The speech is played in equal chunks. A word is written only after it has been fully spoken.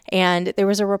And there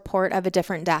was a report of a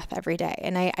different death every day.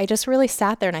 And I just really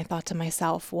sat there and I thought to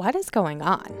myself, what is going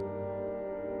on?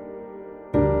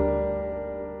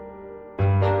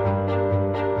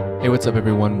 Hey, what's up,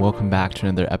 everyone? Welcome back to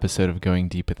another episode of Going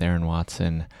Deep with Aaron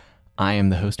Watson. I am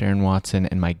the host, Aaron Watson,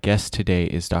 and my guest today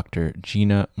is Dr.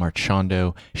 Gina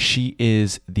Marchando. She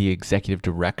is the executive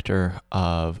director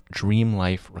of Dream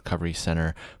Life Recovery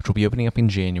Center, which will be opening up in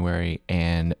January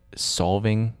and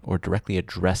solving or directly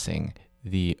addressing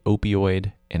the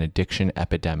opioid and addiction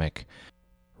epidemic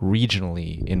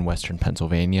regionally in Western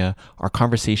Pennsylvania. Our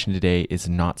conversation today is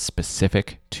not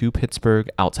specific to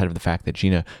Pittsburgh, outside of the fact that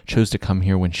Gina chose to come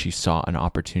here when she saw an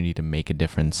opportunity to make a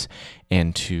difference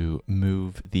and to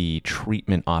move the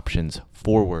treatment options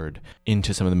forward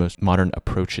into some of the most modern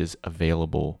approaches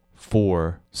available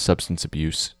for substance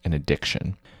abuse and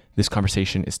addiction. This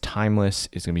conversation is timeless,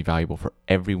 is going to be valuable for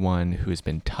everyone who has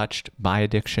been touched by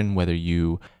addiction, whether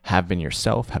you have been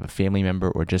yourself, have a family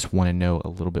member, or just want to know a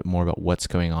little bit more about what's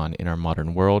going on in our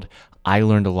modern world. I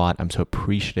learned a lot. I'm so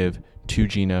appreciative to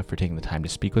Gina for taking the time to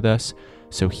speak with us.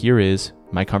 So here is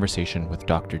my conversation with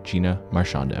Dr. Gina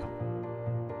Marchando.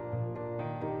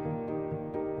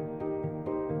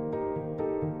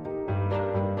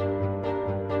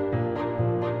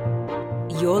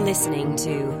 You're listening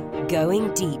to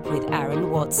Going Deep with Aaron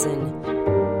Watson.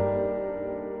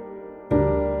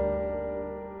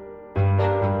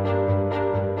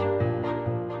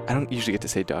 I don't usually get to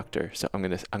say doctor, so I'm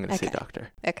gonna say doctor.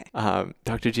 Okay.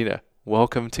 Dr. Gina,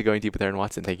 welcome to Going Deep with Aaron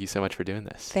Watson. Thank you so much for doing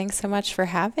this. Thanks so much for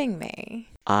having me.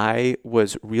 I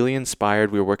was really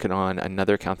inspired. We were working on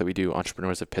another account that we do,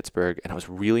 Entrepreneurs of Pittsburgh, and I was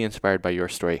really inspired by your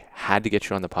story. Had to get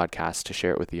you on the podcast to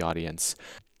share it with the audience.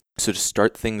 So to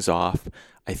start things off,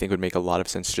 I think it would make a lot of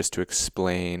sense just to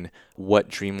explain what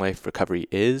Dream Life Recovery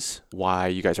is, why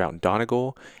you guys are out in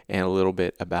Donegal, and a little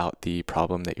bit about the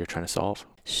problem that you're trying to solve.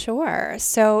 Sure.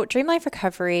 So Dream Life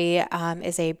Recovery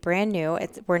is a brand new,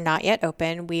 we're not yet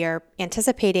open. We are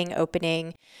anticipating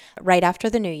opening right after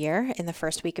the new year in the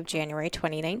first week of January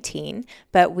 2019,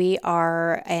 but we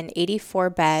are an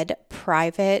 84-bed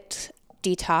private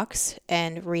detox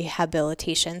and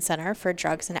rehabilitation center for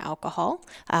drugs and alcohol.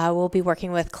 We'll be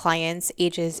working with clients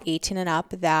ages 18 and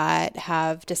up that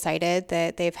have decided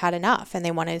that they've had enough and they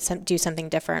want to do something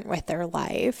different with their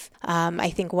life.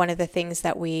 I think one of the things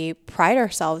that we pride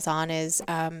ourselves on is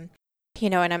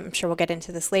and I'm sure we'll get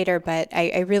into this later, but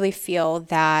I really feel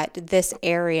that this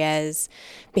area's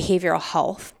behavioral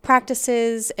health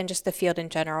practices and just the field in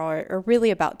general are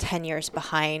really about 10 years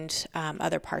behind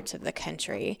other parts of the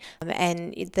country.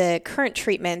 And the current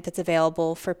treatment that's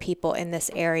available for people in this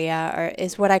area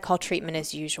is what I call treatment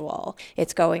as usual.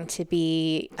 It's going to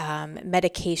be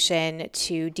medication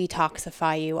to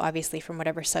detoxify you, obviously, from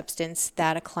whatever substance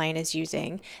that a client is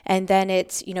using. And then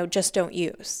it's, just don't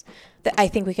use. I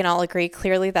think we can all agree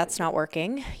clearly that's not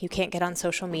working. You can't get on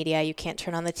social media. You can't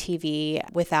turn on the TV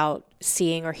without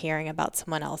seeing or hearing about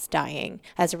someone else dying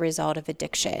as a result of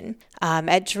addiction.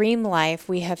 At Dream Life,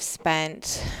 we have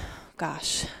spent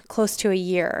close to a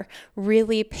year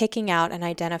really picking out and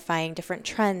identifying different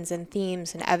trends and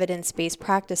themes and evidence-based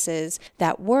practices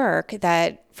that work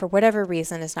that for whatever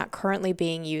reason is not currently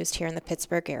being used here in the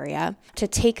Pittsburgh area, to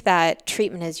take that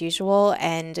treatment as usual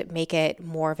and make it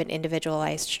more of an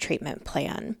individualized treatment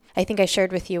plan. I think I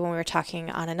shared with you when we were talking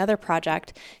on another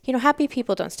project, happy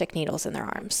people don't stick needles in their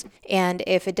arms. And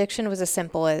if addiction was as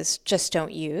simple as just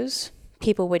don't use,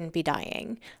 people wouldn't be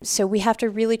dying. So we have to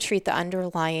really treat the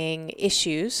underlying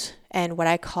issues and what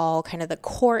I call kind of the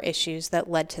core issues that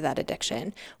led to that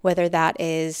addiction, whether that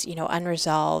is,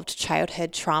 unresolved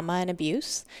childhood trauma and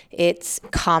abuse, it's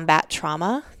combat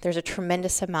trauma. There's a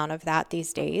tremendous amount of that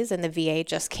these days, and the VA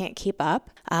just can't keep up.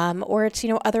 Or it's,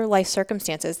 other life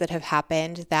circumstances that have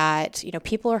happened that,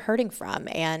 people are hurting from,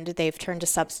 and they've turned to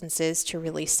substances to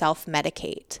really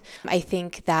self-medicate. I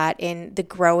think that in the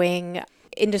growing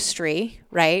industry,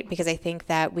 right? Because I think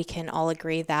that we can all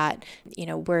agree that,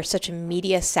 we're such a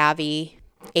media savvy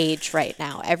age right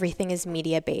now. Everything is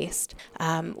media based.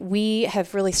 We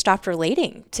have really stopped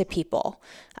relating to people.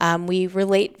 We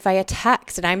relate via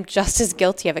text, and I'm just as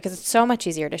guilty of it because it's so much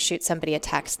easier to shoot somebody a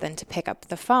text than to pick up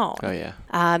the phone. Oh yeah.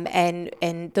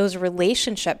 And those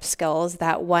relationship skills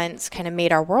that once kind of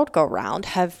made our world go round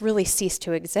have really ceased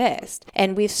to exist.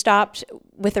 And we've stopped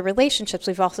with the relationships.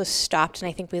 We've also stopped, and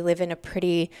I think we live in a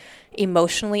pretty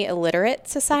emotionally illiterate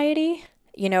society.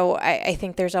 I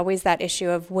think there's always that issue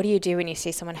of what do you do when you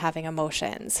see someone having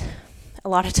emotions? a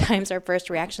lot of times our first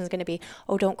reaction is going to be,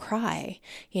 oh, don't cry.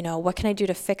 What can I do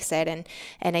to fix it?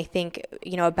 And I think,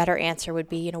 a better answer would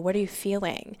be, what are you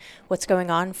feeling? What's going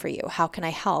on for you? How can I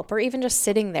help? Or even just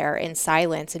sitting there in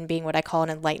silence and being what I call an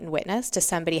enlightened witness to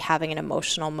somebody having an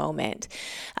emotional moment.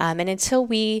 And until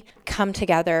we come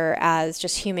together as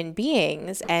just human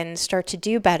beings and start to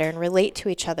do better and relate to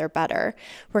each other better,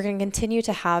 we're going to continue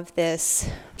to have this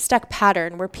stuck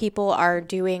pattern where people are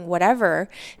doing whatever.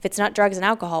 If it's not drugs and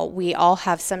alcohol, we all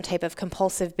have some type of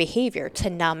compulsive behavior to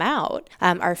numb out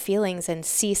our feelings and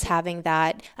cease having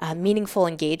that meaningful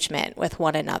engagement with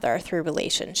one another through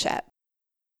relationship.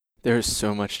 There's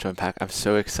so much to unpack. I'm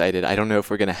so excited. I don't know if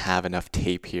we're going to have enough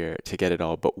tape here to get it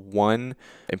all, but one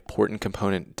important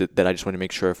component that I just want to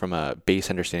make sure from a base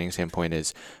understanding standpoint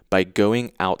is by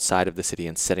going outside of the city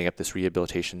and setting up this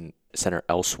rehabilitation center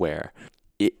elsewhere,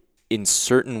 in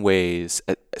certain ways,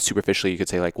 superficially, you could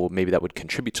say like, well, maybe that would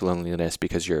contribute to loneliness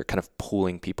because you're kind of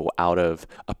pulling people out of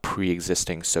a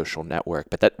pre-existing social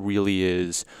network. But that really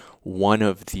is one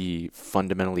of the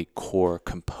fundamentally core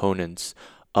components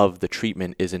of the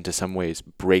treatment, is in to some ways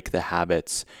break the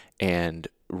habits and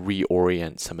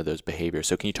reorient some of those behaviors.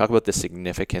 So can you talk about the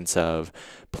significance of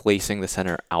placing the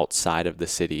center outside of the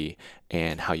city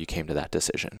and how you came to that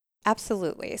decision?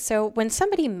 Absolutely. So when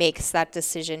somebody makes that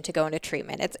decision to go into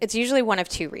treatment, it's usually one of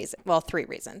three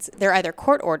reasons. They're either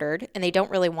court ordered and they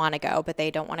don't really want to go, but they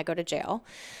don't want to go to jail.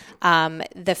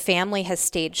 The family has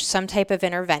staged some type of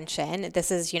intervention.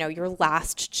 This is, your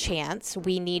last chance.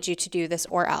 We need you to do this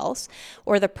or else.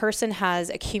 Or the person has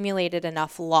accumulated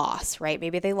enough loss, right?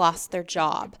 Maybe they lost their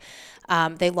job.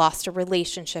 They lost a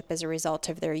relationship as a result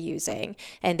of their using,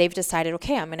 and they've decided,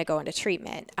 okay, I'm going to go into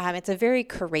treatment. It's a very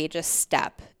courageous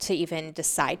step to even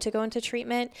decide to go into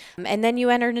treatment. And then you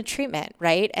enter into treatment,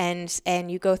 right? And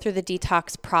you go through the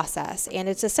detox process. And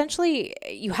it's essentially,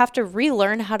 you have to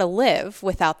relearn how to live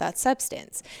without that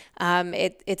substance.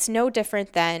 It's no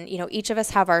different than, each of us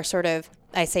have our sort of,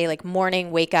 I say like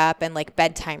morning wake up and like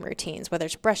bedtime routines, whether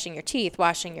it's brushing your teeth,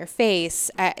 washing your face.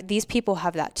 These people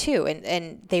have that too.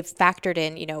 And they've factored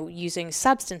in, using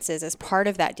substances as part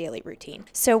of that daily routine.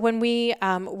 So when we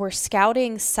were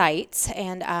scouting sites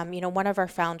and, one of our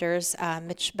founders,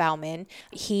 Mitch Bauman,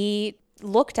 he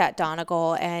looked at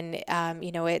Donegal and,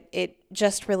 it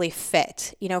just really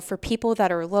fit. For people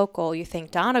that are local, you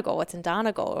think Donegal, what's in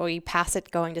Donegal? Or you pass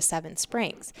it going to Seven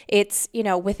Springs. It's,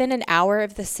 within an hour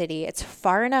of the city. It's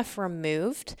far enough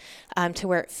removed to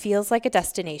where it feels like a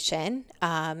destination,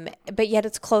 but yet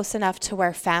it's close enough to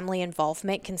where family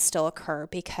involvement can still occur,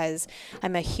 because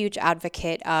I'm a huge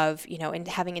advocate of, in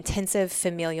having intensive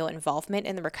familial involvement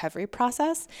in the recovery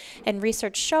process. And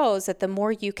research shows that the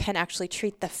more you can actually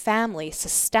treat the family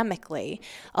systemically,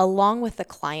 along with the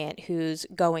client who's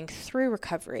going through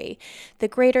recovery, the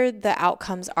greater the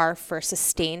outcomes are for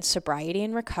sustained sobriety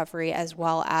and recovery, as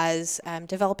well as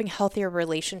developing healthier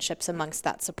relationships amongst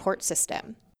that support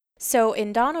system. So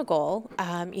in Donegal,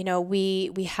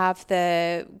 we have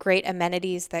the great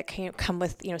amenities that can come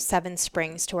with, Seven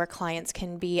Springs, to where clients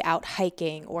can be out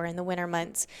hiking, or in the winter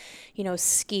months,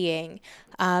 skiing.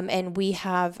 And we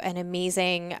have an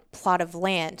amazing plot of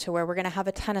land to where we're going to have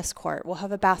a tennis court. We'll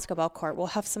have a basketball court. We'll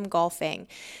have some golfing.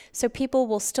 So people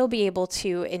will still be able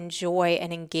to enjoy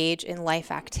and engage in life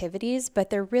activities,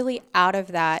 but they're really out of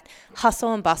that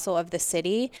hustle and bustle of the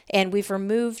city. And we've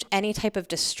removed any type of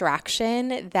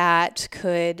distraction that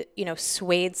could,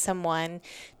 sway someone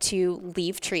to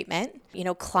leave treatment.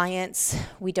 Clients,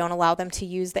 we don't allow them to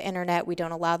use the internet. We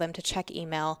don't allow them to check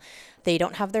email. They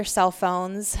don't have their cell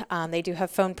phones. They do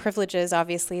have phone privileges,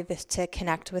 obviously, to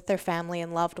connect with their family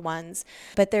and loved ones.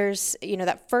 But there's,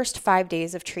 that first 5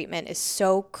 days of treatment is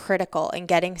so critical in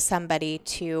getting somebody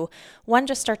to, one,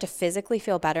 just start to physically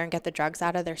feel better and get the drugs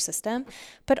out of their system,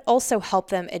 but also help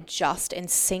them adjust and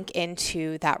sink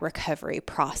into that recovery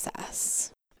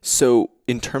process. So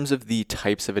in terms of the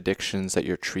types of addictions that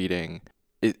you're treating,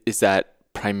 is that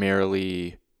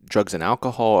primarily drugs and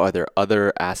alcohol? Are there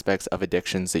other aspects of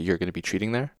addictions that you're going to be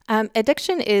treating there?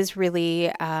 Addiction is really,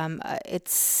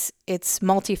 it's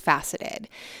multifaceted.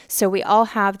 So we all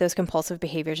have those compulsive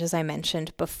behaviors, as I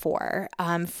mentioned before.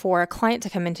 For a client to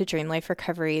come into Dream Life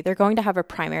Recovery, they're going to have a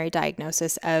primary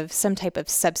diagnosis of some type of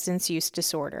substance use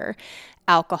disorder,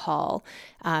 alcohol,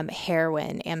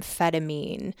 heroin,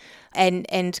 amphetamine,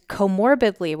 and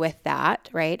comorbidly with that,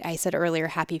 right? I said earlier,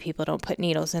 happy people don't put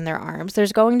needles in their arms.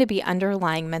 There's going to be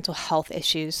underlying mental health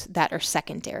issues that are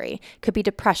secondary. Could be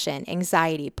depression,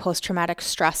 anxiety, post-traumatic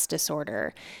stress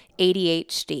disorder,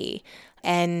 ADHD,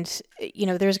 And,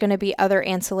 there's going to be other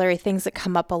ancillary things that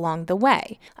come up along the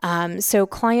way. So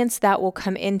clients that will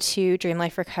come into Dream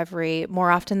Life Recovery more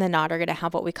often than not are going to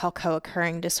have what we call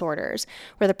co-occurring disorders,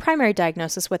 where the primary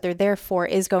diagnosis, what they're there for,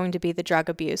 is going to be the drug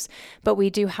abuse. But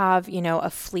we do have, a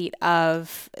fleet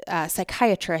of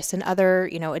psychiatrists and other,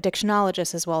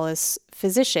 addictionologists as well as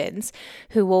physicians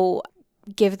who will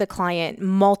give the client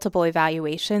multiple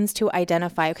evaluations to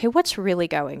identify, okay, what's really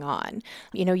going on?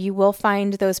 You will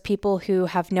find those people who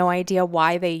have no idea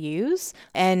why they use.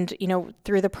 And,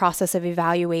 through the process of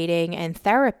evaluating and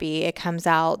therapy, it comes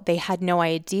out they had no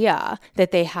idea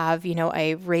that they have,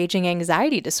 a raging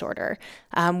anxiety disorder.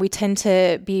 We tend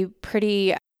to be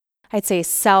pretty, I'd say,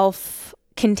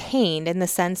 self-contained in the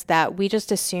sense that we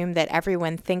just assume that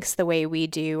everyone thinks the way we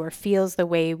do or feels the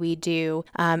way we do.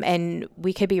 And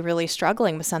we could be really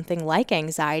struggling with something like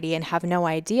anxiety and have no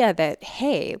idea that,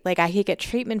 hey, like I could get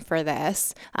treatment for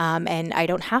this and I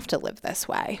don't have to live this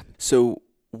way. So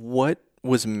what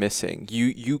was missing?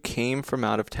 You came from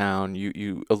out of town.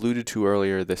 You alluded to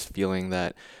earlier this feeling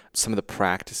that some of the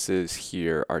practices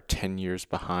here are 10 years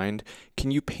behind.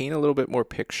 Can you paint a little bit more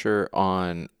picture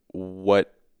on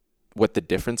what the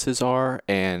differences are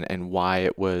and why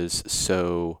it was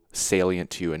so salient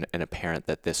to you and apparent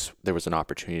that there was an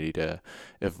opportunity to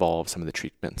evolve some of the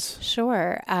treatments?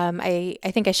 Sure. I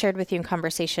think I shared with you in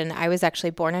conversation, I was actually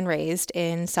born and raised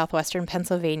in southwestern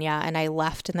Pennsylvania, and I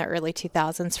left in the early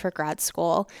 2000s for grad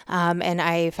school. And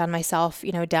I found myself,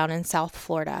 down in South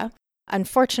Florida.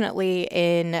 Unfortunately,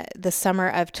 in the summer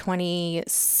of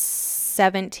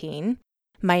 2017,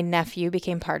 my nephew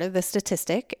became part of the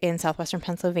statistic in southwestern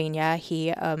Pennsylvania.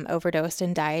 He overdosed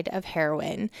and died of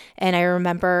heroin. And I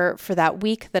remember for that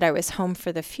week that I was home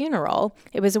for the funeral,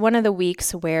 it was one of the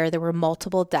weeks where there were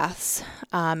multiple deaths.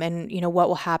 And, what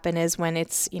will happen is when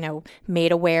it's,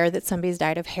 made aware that somebody's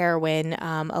died of heroin,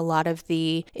 a lot of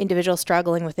the individuals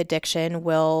struggling with addiction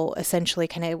will essentially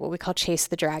kind of what we call chase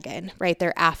the dragon, right?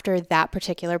 They're after that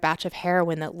particular batch of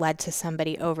heroin that led to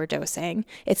somebody overdosing.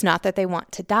 It's not that they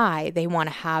want to die. They want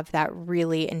to have that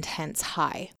really intense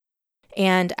high.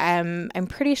 And I'm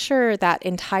pretty sure that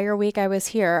entire week I was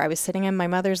here, I was sitting in my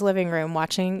mother's living room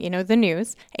watching, the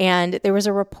news, and there was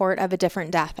a report of a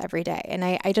different death every day. And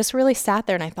I just really sat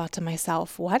there and I thought to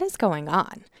myself, what is going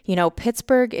on?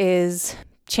 Pittsburgh is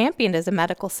championed as a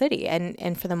medical city.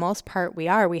 And for the most part, we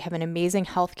have an amazing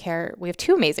healthcare. We have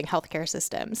two amazing healthcare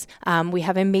systems. We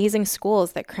have amazing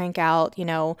schools that crank out,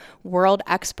 world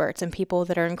experts and people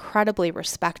that are incredibly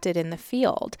respected in the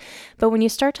field. But when you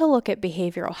start to look at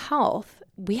behavioral health,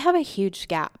 we have a huge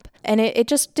gap. And it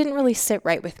just didn't really sit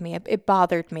right with me. It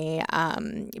bothered me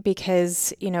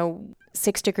because,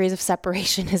 6 degrees of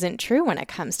separation isn't true when it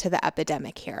comes to the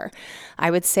epidemic here.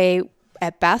 I would say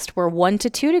at best, we're 1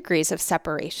 to 2 degrees of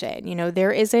separation.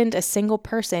 There isn't a single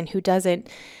person who doesn't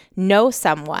know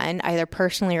someone, either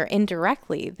personally or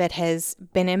indirectly, that has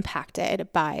been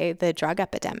impacted by the drug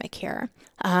epidemic here.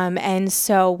 And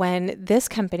so when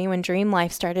Dream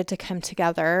Life started to come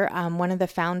together, one of the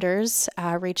founders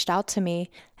reached out to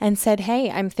me and said,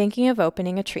 hey, I'm thinking of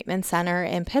opening a treatment center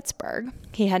in Pittsburgh.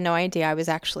 He had no idea I was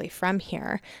actually from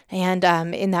here. And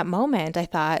in that moment, I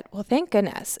thought, well, thank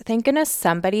goodness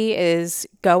somebody is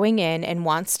going in and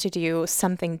wants to do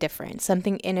something different,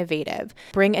 something innovative,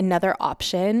 bring another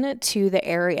option to the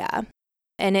area.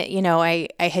 And I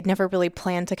had never really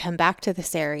planned to come back to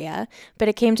this area, but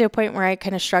it came to a point where I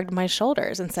kind of shrugged my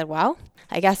shoulders and said, well,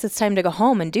 I guess it's time to go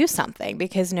home and do something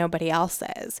because nobody else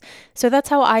is. So that's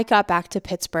how I got back to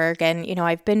Pittsburgh. And,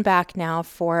 I've been back now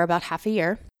for about half a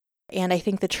year. And I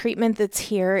think the treatment that's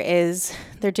here is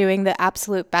they're doing the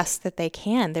absolute best that they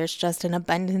can. There's just an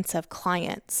abundance of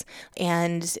clients,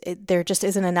 and there just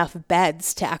isn't enough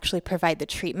beds to actually provide the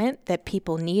treatment that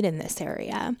people need in this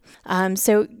area.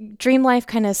 So Dream Life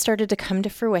kind of started to come to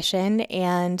fruition,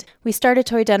 and we started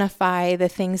to identify the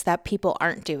things that people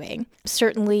aren't doing.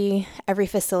 Certainly, every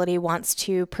facility wants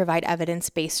to provide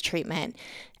evidence-based treatment.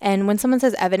 And when someone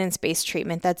says evidence-based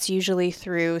treatment, that's usually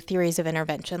through theories of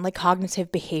intervention, like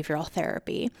cognitive behavioral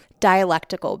therapy,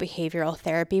 dialectical behavioral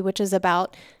therapy, which is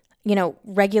about,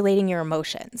 regulating your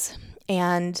emotions.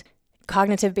 And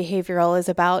cognitive behavioral is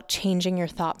about changing your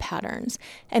thought patterns.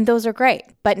 And those are great,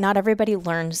 but not everybody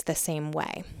learns the same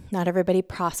way. Not everybody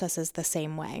processes the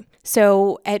same way.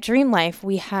 So at Dream Life,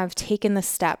 we have taken the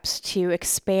steps to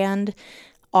expand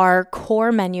our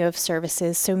core menu of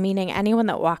services. So meaning anyone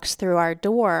that walks through our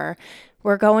door,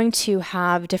 we're going to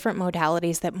have different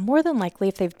modalities that more than likely,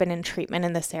 if they've been in treatment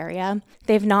in this area,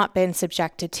 they've not been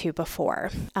subjected to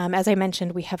before. As I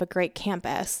mentioned, we have a great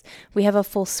campus. We have a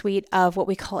full suite of what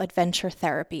we call adventure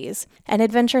therapies. And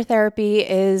adventure therapy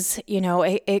is,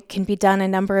 it can be done a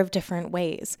number of different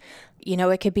ways.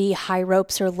 It could be high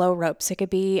ropes or low ropes. It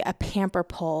could be a pamper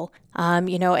pull,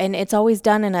 and it's always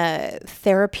done in a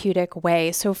therapeutic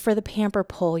way. So for the pamper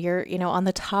pull, you're, on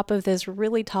the top of this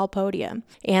really tall podium,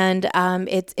 and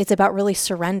it's about really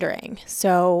surrendering.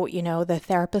 So, the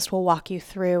therapist will walk you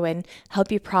through and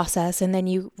help you process, and then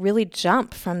you really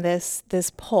jump from this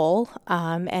pole,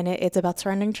 and it's about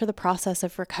surrendering to the process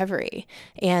of recovery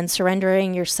and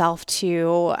surrendering yourself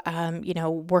to,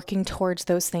 working towards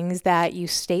those things that you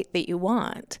state that you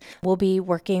want. We'll be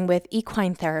working with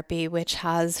equine therapy, which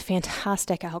has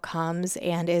fantastic outcomes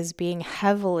and is being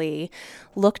heavily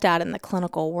looked at in the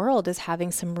clinical world as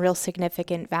having some real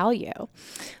significant value.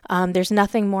 There's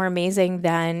nothing more amazing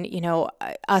than,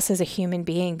 us as a human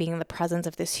being in the presence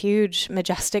of this huge,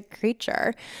 majestic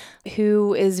creature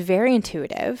who is very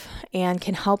intuitive and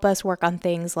can help us work on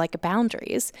things like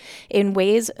boundaries in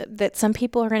ways that some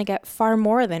people are going to get far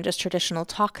more than just traditional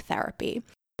talk therapy.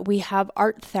 We have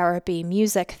art therapy,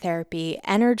 music therapy,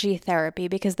 energy therapy,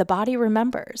 because the body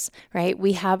remembers, right?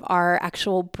 We have our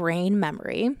actual brain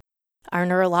memory, our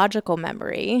neurological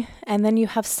memory, and then you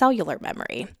have cellular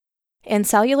memory. And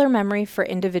cellular memory for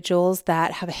individuals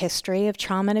that have a history of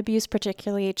trauma and abuse,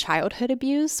 particularly childhood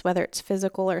abuse, whether it's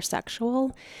physical or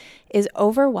sexual, is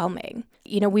overwhelming.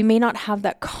 We may not have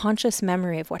that conscious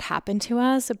memory of what happened to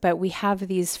us, but we have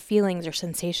these feelings or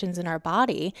sensations in our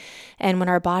body. And when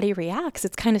our body reacts,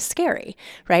 it's kind of scary,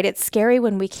 right? It's scary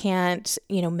when we can't,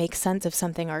 make sense of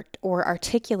something or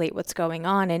articulate what's going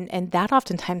on. And that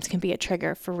oftentimes can be a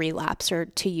trigger for relapse or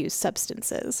to use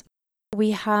substances.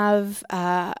 We have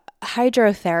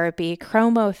hydrotherapy,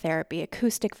 chromotherapy,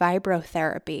 acoustic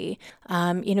vibrotherapy.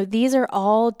 These are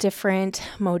all different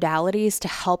modalities to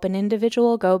help an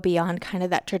individual go beyond kind of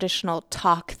that traditional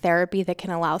talk therapy that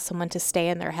can allow someone to stay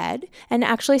in their head and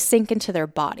actually sink into their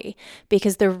body,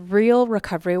 because the real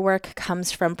recovery work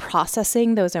comes from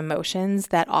processing those emotions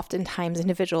that oftentimes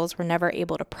individuals were never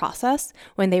able to process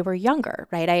when they were younger,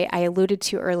 right? I alluded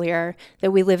to earlier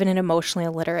that we live in an emotionally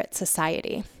illiterate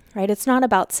society. Right? It's not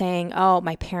about saying, oh,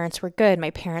 my parents were good,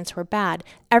 my parents were bad.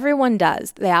 Everyone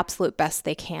does the absolute best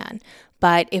they can.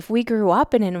 But if we grew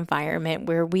up in an environment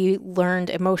where we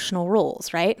learned emotional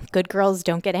rules, right? Good girls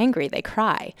don't get angry, they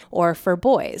cry. Or for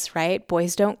boys, right?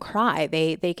 Boys don't cry,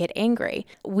 they get angry.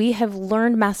 We have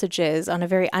learned messages on a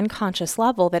very unconscious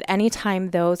level that anytime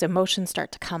those emotions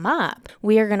start to come up,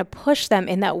 we are going to push them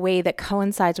in that way that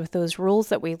coincides with those rules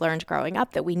that we learned growing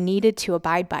up that we needed to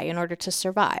abide by in order to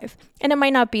survive. And it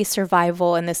might not be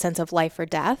survival in the sense of life or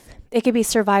death. It could be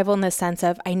survival in the sense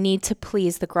of I need to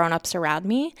please the grown-ups around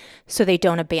me so they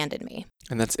don't abandon me.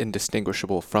 And that's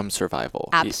indistinguishable from survival,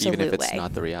 Absolutely. even if it's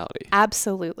not the reality.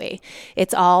 Absolutely.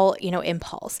 It's all,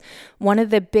 impulse. One of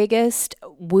the biggest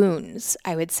wounds,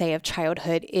 I would say, of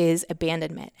childhood is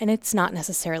abandonment. And it's not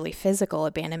necessarily physical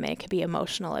abandonment. It could be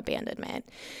emotional abandonment.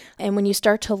 And when you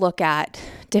start to look at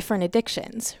different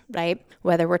addictions, right,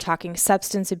 whether we're talking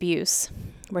substance abuse,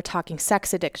 we're talking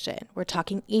sex addiction, we're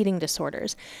talking eating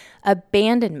disorders,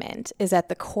 abandonment is at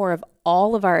the core of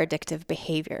all of our addictive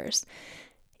behaviors.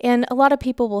 And a lot of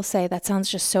people will say that sounds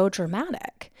just so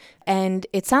dramatic. And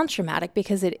it sounds dramatic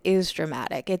because it is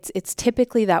dramatic. It's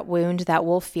typically that wound that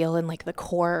we'll feel in like the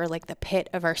core or like the pit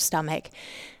of our stomach.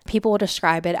 People will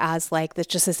describe it as like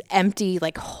this empty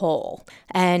like hole.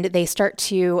 And they start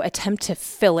to attempt to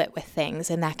fill it with things.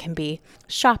 And that can be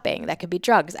shopping, that could be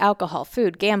drugs, alcohol,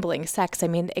 food, gambling, sex. I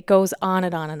mean, it goes on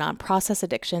and on and on. Process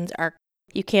addictions are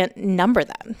you can't number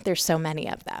them. There's so many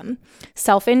of them.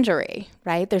 Self-injury,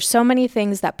 right? There's so many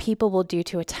things that people will do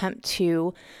to attempt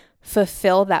to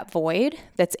fulfill that void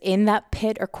that's in that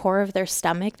pit or core of their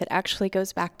stomach that actually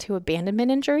goes back to abandonment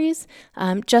injuries,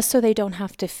 just so they don't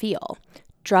have to feel.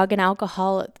 Drug and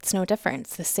alcohol, it's no different.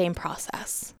 It's the same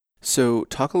process. So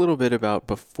talk a little bit about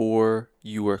before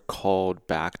you were called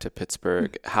back to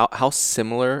Pittsburgh. How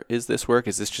similar is this work?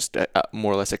 Is this just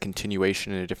more or less a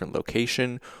continuation in a different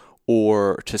location?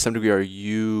 Or to some degree, are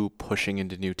you pushing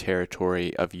into new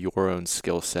territory of your own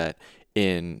skill set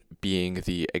in being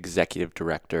the executive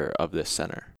director of this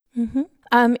center? Mm-hmm.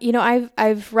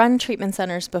 I've run treatment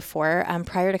centers before.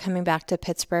 Prior to coming back to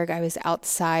Pittsburgh, I was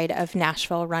outside of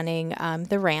Nashville running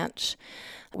The Ranch,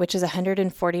 which is a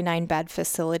 149-bed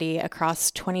facility across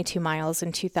 22 miles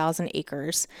and 2,000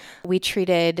 acres. We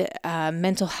treated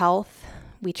mental health.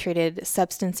 We treated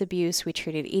substance abuse, we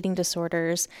treated eating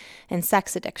disorders, and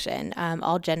sex addiction,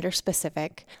 all gender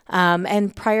specific.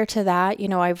 And prior to that,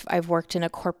 I've worked in a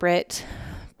corporate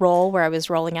role where I was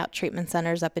rolling out treatment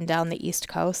centers up and down the East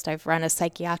Coast. I've run a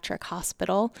psychiatric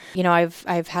hospital.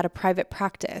 I've had a private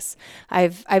practice.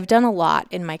 I've done a lot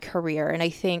in my career, and I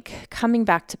think coming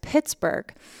back to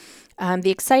Pittsburgh,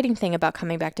 the exciting thing about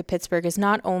coming back to Pittsburgh is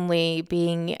not only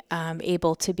being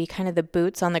able to be kind of the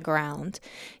boots on the ground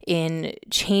in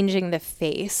changing the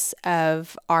face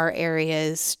of our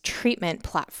area's treatment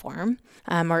platform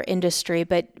or industry,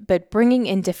 but bringing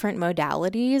in different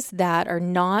modalities that are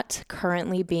not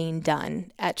currently being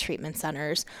done at treatment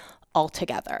centers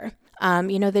altogether.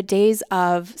 The days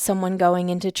of someone going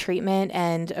into treatment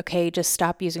and, okay, just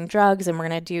stop using drugs and we're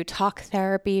going to do talk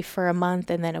therapy for a month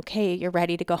and then, okay, you're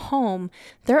ready to go home,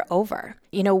 they're over.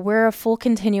 We're a full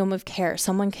continuum of care.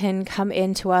 Someone can come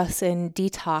into us and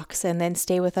detox and then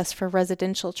stay with us for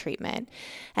residential treatment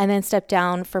and then step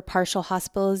down for partial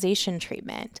hospitalization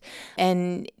treatment.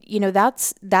 And,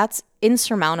 that's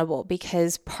insurmountable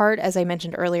because as I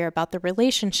mentioned earlier about the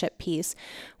relationship piece,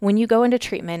 when you go into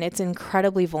treatment, it's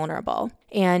incredibly vulnerable.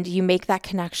 And you make that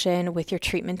connection with your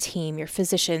treatment team, your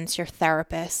physicians, your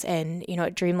therapists, and,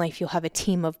 at Dream Life, you'll have a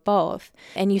team of both.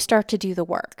 And you start to do the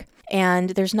work. And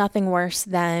there's nothing worse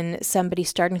than somebody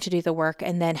starting to do the work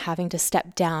and then having to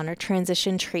step down or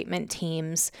transition treatment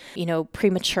teams,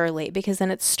 prematurely, because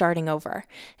then it's starting over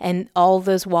and all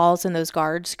those walls and those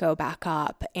guards go back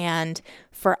up. And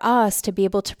for us to be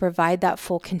able to provide that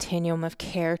full continuum of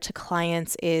care to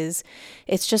clients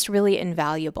it's just really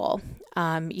invaluable.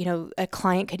 A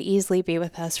client could easily be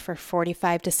with us for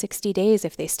 45 to 60 days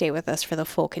if they stay with us for the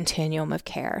full continuum of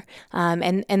care.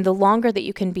 And the longer that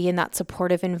you can be in that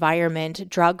supportive environment,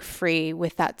 drug-free,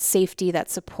 with that safety, that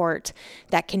support,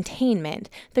 that containment,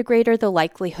 the greater the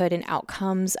likelihood and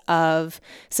outcomes of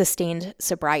sustained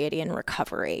sobriety and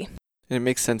recovery. And it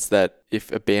makes sense that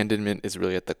if abandonment is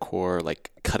really at the core,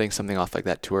 like cutting something off like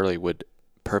that too early would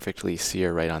perfectly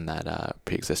sear right on that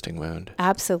pre-existing wound.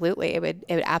 Absolutely. It would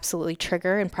absolutely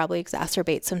trigger and probably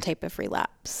exacerbate some type of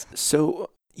relapse. So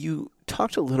you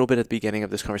talked a little bit at the beginning of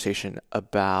this conversation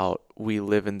about we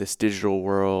live in this digital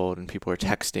world and people are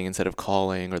texting instead of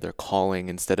calling, or they're calling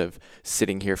instead of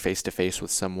sitting here face to face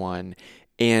with someone.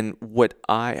 And what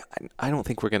I don't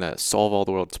think we're going to solve all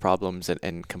the world's problems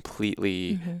and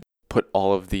completely put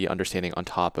all of the understanding on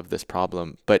top of this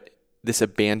problem. But this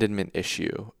abandonment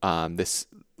issue, this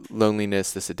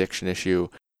loneliness, this addiction issue,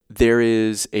 there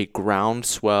is a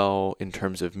groundswell in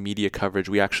terms of media coverage.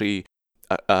 We actually,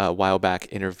 a while back,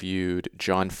 interviewed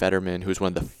John Fetterman, who's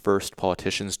one of the first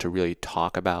politicians to really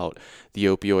talk about the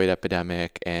opioid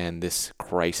epidemic and this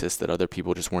crisis that other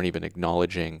people just weren't even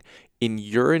acknowledging. In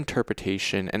your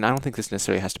interpretation, and I don't think this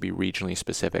necessarily has to be regionally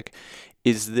specific,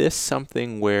 is this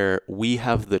something where we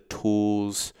have the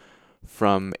tools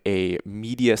from a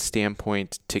media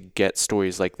standpoint to get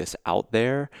stories like this out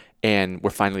there, and we're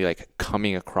finally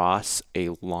coming across a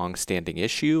long-standing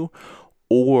issue?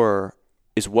 Or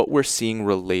is what we're seeing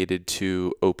related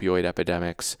to opioid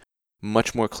epidemics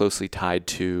much more closely tied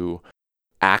to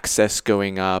access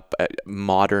going up, the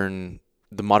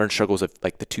modern struggles of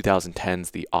the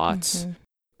 2010s, the aughts,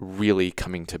 really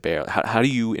coming to bear? How do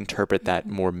you interpret that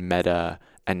more meta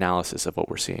analysis of what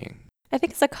we're seeing? I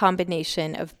think it's a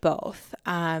combination of both.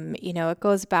 It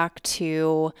goes back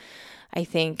to, I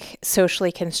think,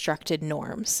 socially constructed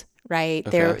norms, right?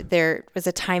 Okay. There was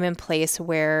a time and place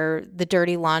where the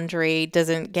dirty laundry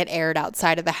doesn't get aired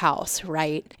outside of the house,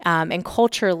 right? And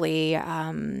culturally,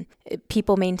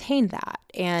 people maintained that.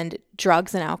 And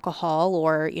drugs and alcohol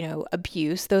or,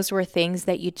 abuse, those were things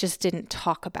that you just didn't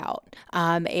talk about.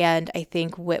 And I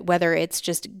think whether it's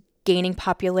just gaining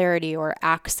popularity or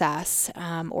access,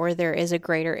 or there is a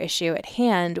greater issue at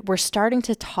hand, we're starting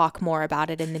to talk more about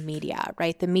it in the media,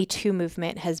 right? The Me Too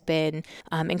movement has been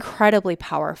incredibly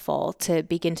powerful to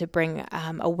begin to bring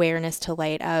awareness to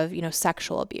light of,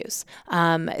 sexual abuse.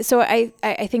 So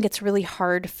I think it's really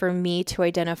hard for me to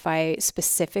identify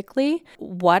specifically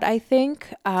what I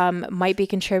think might be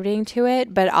contributing to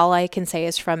it, but all I can say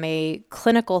is from a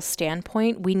clinical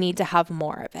standpoint, we need to have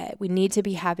more of it. We need to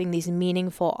be having these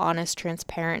meaningful, honest,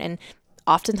 transparent, and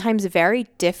oftentimes very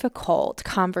difficult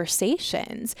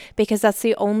conversations, because that's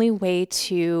the only way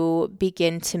to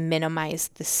begin to minimize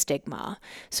the stigma.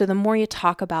 So the more you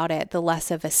talk about it, the less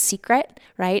of a secret,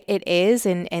 right, it is,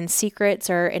 and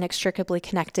secrets are inextricably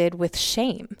connected with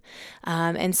shame.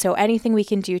 And so anything we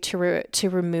can do to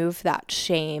remove that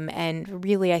shame, and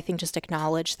really, I think, just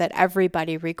acknowledge that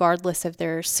everybody, regardless of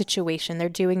their situation, they're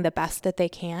doing the best that they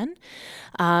can.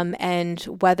 And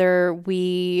whether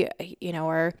we,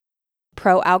 are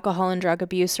pro alcohol and drug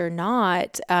abuse or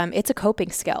not, it's a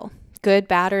coping skill. Good,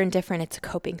 bad, or indifferent, it's a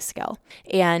coping skill.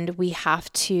 And we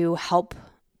have to help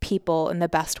people in the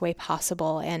best way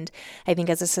possible. And I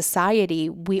think as a society,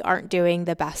 we aren't doing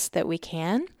the best that we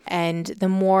can. And the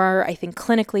more I think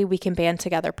clinically we can band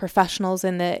together professionals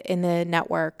in the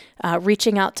network,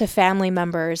 reaching out to family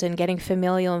members and getting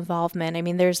familial involvement. I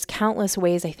mean, there's countless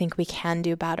ways I think we can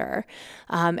do better.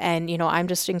 And, I'm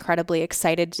just incredibly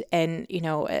excited and,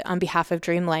 on behalf of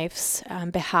Dream Life's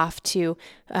behalf to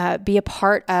be a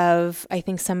part of, I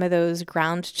think, some of those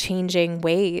ground changing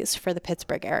ways for the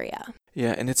Pittsburgh area.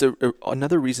 Yeah, and it's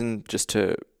another reason just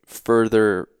to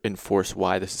further enforce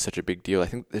why this is such a big deal. I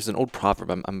think there's an old proverb,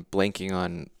 I'm blanking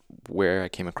on where I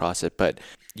came across it, but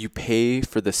you pay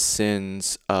for the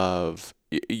sins of,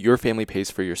 your family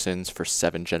pays for your sins for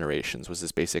 7 generations was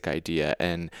this basic idea.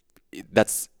 And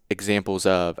that's examples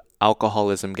of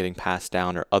alcoholism getting passed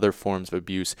down or other forms of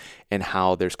abuse, and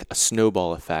how there's a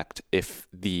snowball effect if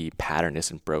the pattern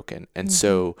isn't broken. And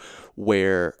so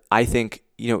where I think,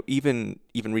 even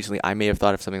recently, I may have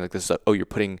thought of something like this, you're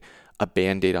putting a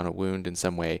Band-Aid on a wound in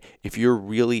some way. If you're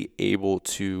really able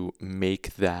to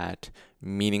make that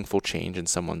meaningful change in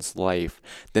someone's life,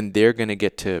 then they're going to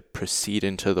get to proceed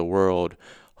into the world,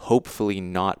 hopefully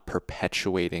not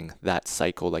perpetuating that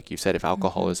cycle. Like you said, if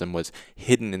alcoholism was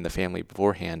hidden in the family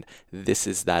beforehand, this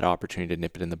is that opportunity to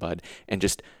nip it in the bud and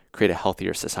just create a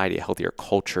healthier society, a healthier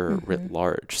culture writ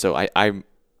large. So I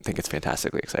think it's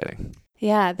fantastically exciting.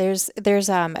 Yeah, there's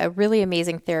a really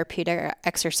amazing therapeutic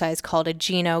exercise called a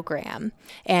genogram,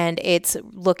 and it's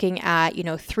looking at,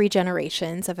 3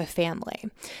 generations of a family.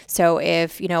 So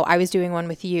if, I was doing one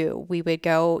with you, we would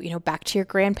go, back to your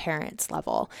grandparents'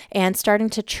 level and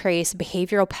starting to trace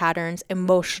behavioral patterns,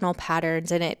 emotional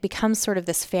patterns, and it becomes sort of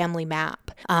this family map.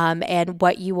 And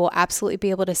what you will absolutely be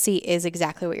able to see is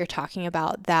exactly what you're talking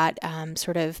about, that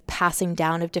sort of passing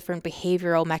down of different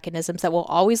behavioral mechanisms that will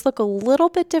always look a little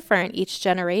bit different each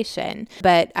generation.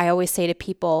 But I always say to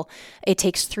people, it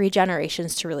takes 3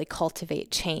 generations to really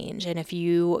cultivate change. And if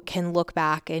you can look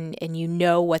back and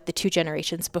what the 2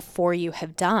 generations before you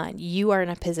have done, you are in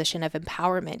a position of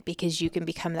empowerment because you can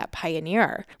become that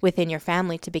pioneer within your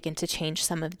family to begin to change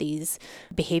some of these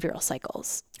behavioral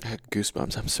cycles. I had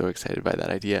goosebumps. I'm so excited by that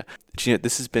idea. Gina,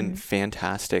 this has been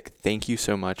fantastic. Thank you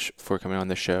so much for coming on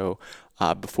the show.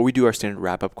 Before we do our standard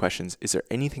wrap-up questions, is there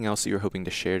anything else that you're hoping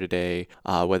to share today,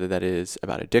 whether that is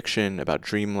about addiction, about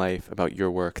Dream Life, about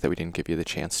your work that we didn't give you the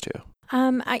chance to?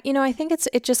 I think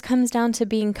it just comes down to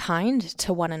being kind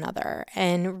to one another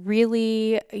and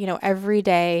really, every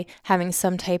day having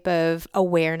some type of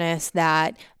awareness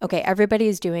that, okay, everybody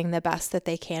is doing the best that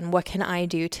they can. What can I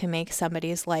do to make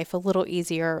somebody's life a little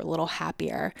easier, a little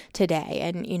happier today?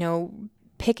 And,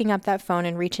 picking up that phone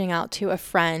and reaching out to a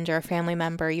friend or a family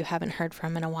member you haven't heard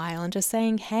from in a while and just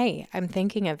saying, hey, I'm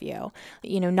thinking of you.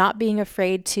 Not being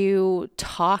afraid to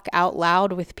talk out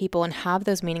loud with people and have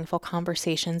those meaningful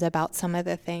conversations about some of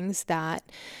the things that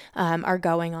are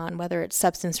going on, whether it's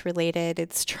substance related,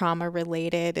 it's trauma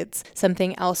related, it's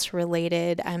something else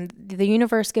related. The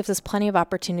universe gives us plenty of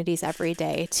opportunities every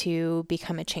day to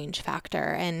become a change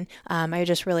factor. And I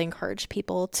just really encourage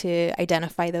people to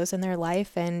identify those in their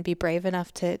life and be brave enough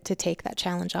to take that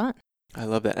challenge on. I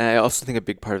love that. And I also think a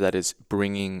big part of that is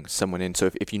bringing someone in.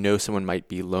 So if you know someone might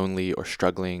be lonely or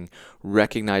struggling,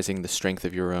 recognizing the strength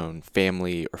of your own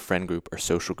family or friend group or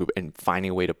social group and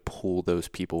finding a way to pull those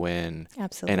people in.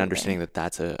 Absolutely. And understanding that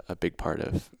that's a big part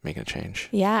of making a change.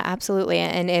 Yeah, absolutely.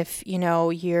 And if,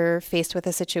 you're faced with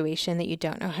a situation that you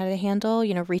don't know how to handle,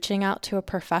 reaching out to a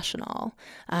professional.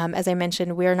 As I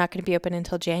mentioned, we're not going to be open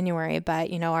until January,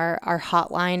 but, our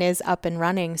hotline is up and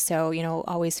running. So,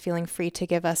 always feeling free to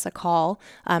give us a call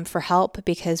for help,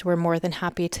 because we're more than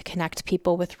happy to connect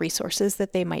people with resources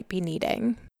that they might be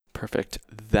needing. Perfect.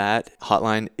 That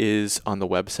hotline is on the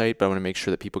website, but I want to make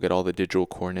sure that people get all the digital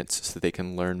coordinates so they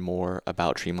can learn more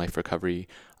about Dream Life Recovery.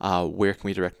 Where can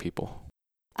we direct people?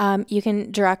 You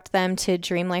can direct them to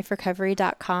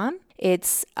dreamliferecovery.com.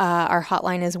 It's our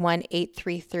hotline is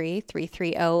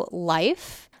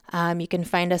 1-833-330-LIFE. You can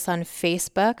find us on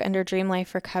Facebook under Dream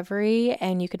Life Recovery,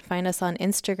 and you can find us on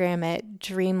Instagram at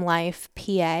Dream Life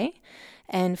PA,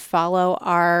 and follow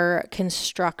our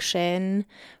construction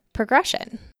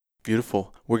progression.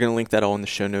 Beautiful. We're going to link that all in the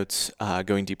show notes.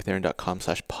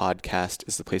 goingdeepwithaaron.com/podcast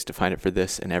is the place to find it for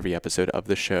this and every episode of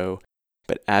the show.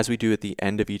 But as we do at the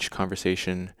end of each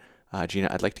conversation, Gina,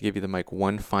 I'd like to give you the mic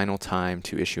one final time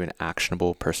to issue an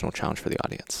actionable personal challenge for the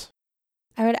audience.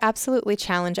 I would absolutely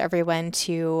challenge everyone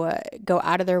to go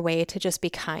out of their way to just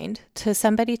be kind to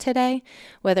somebody today,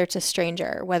 whether it's a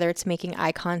stranger, whether it's making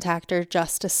eye contact or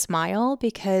just a smile,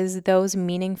 because those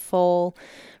meaningful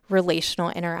relational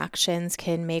interactions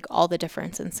can make all the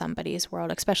difference in somebody's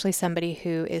world, especially somebody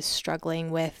who is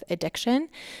struggling with addiction,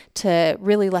 to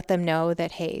really let them know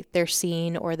that, hey, they're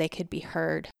seen or they could be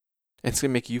heard. It's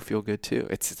going to make you feel good too.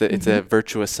 It's a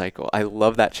virtuous cycle. I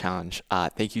love that challenge.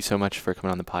 Thank you so much for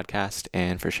coming on the podcast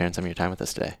and for sharing some of your time with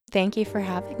us today. Thank you for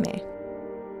having me.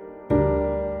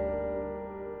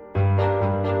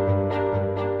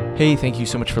 Hey, thank you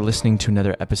so much for listening to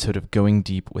another episode of Going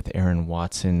Deep with Aaron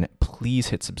Watson. Please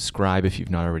hit subscribe if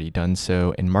you've not already done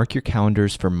so, and mark your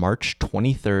calendars for March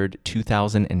 23rd,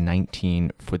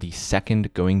 2019 for the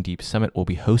second Going Deep Summit. We'll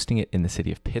be hosting it in the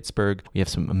city of Pittsburgh. We have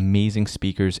some amazing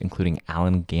speakers, including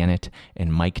Alan Gannett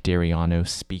and Mike Dariano,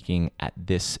 speaking at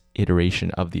this iteration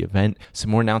of the event.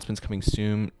 Some more announcements coming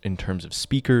soon in terms of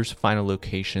speakers, final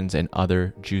locations, and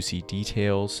other juicy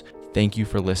details. Thank you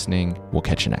for listening. We'll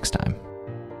catch you next time.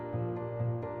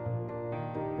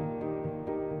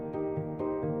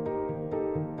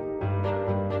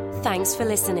 Thanks for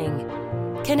listening.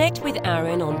 Connect with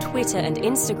Aaron on Twitter and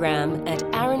Instagram at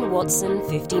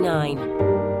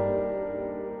AaronWatson59.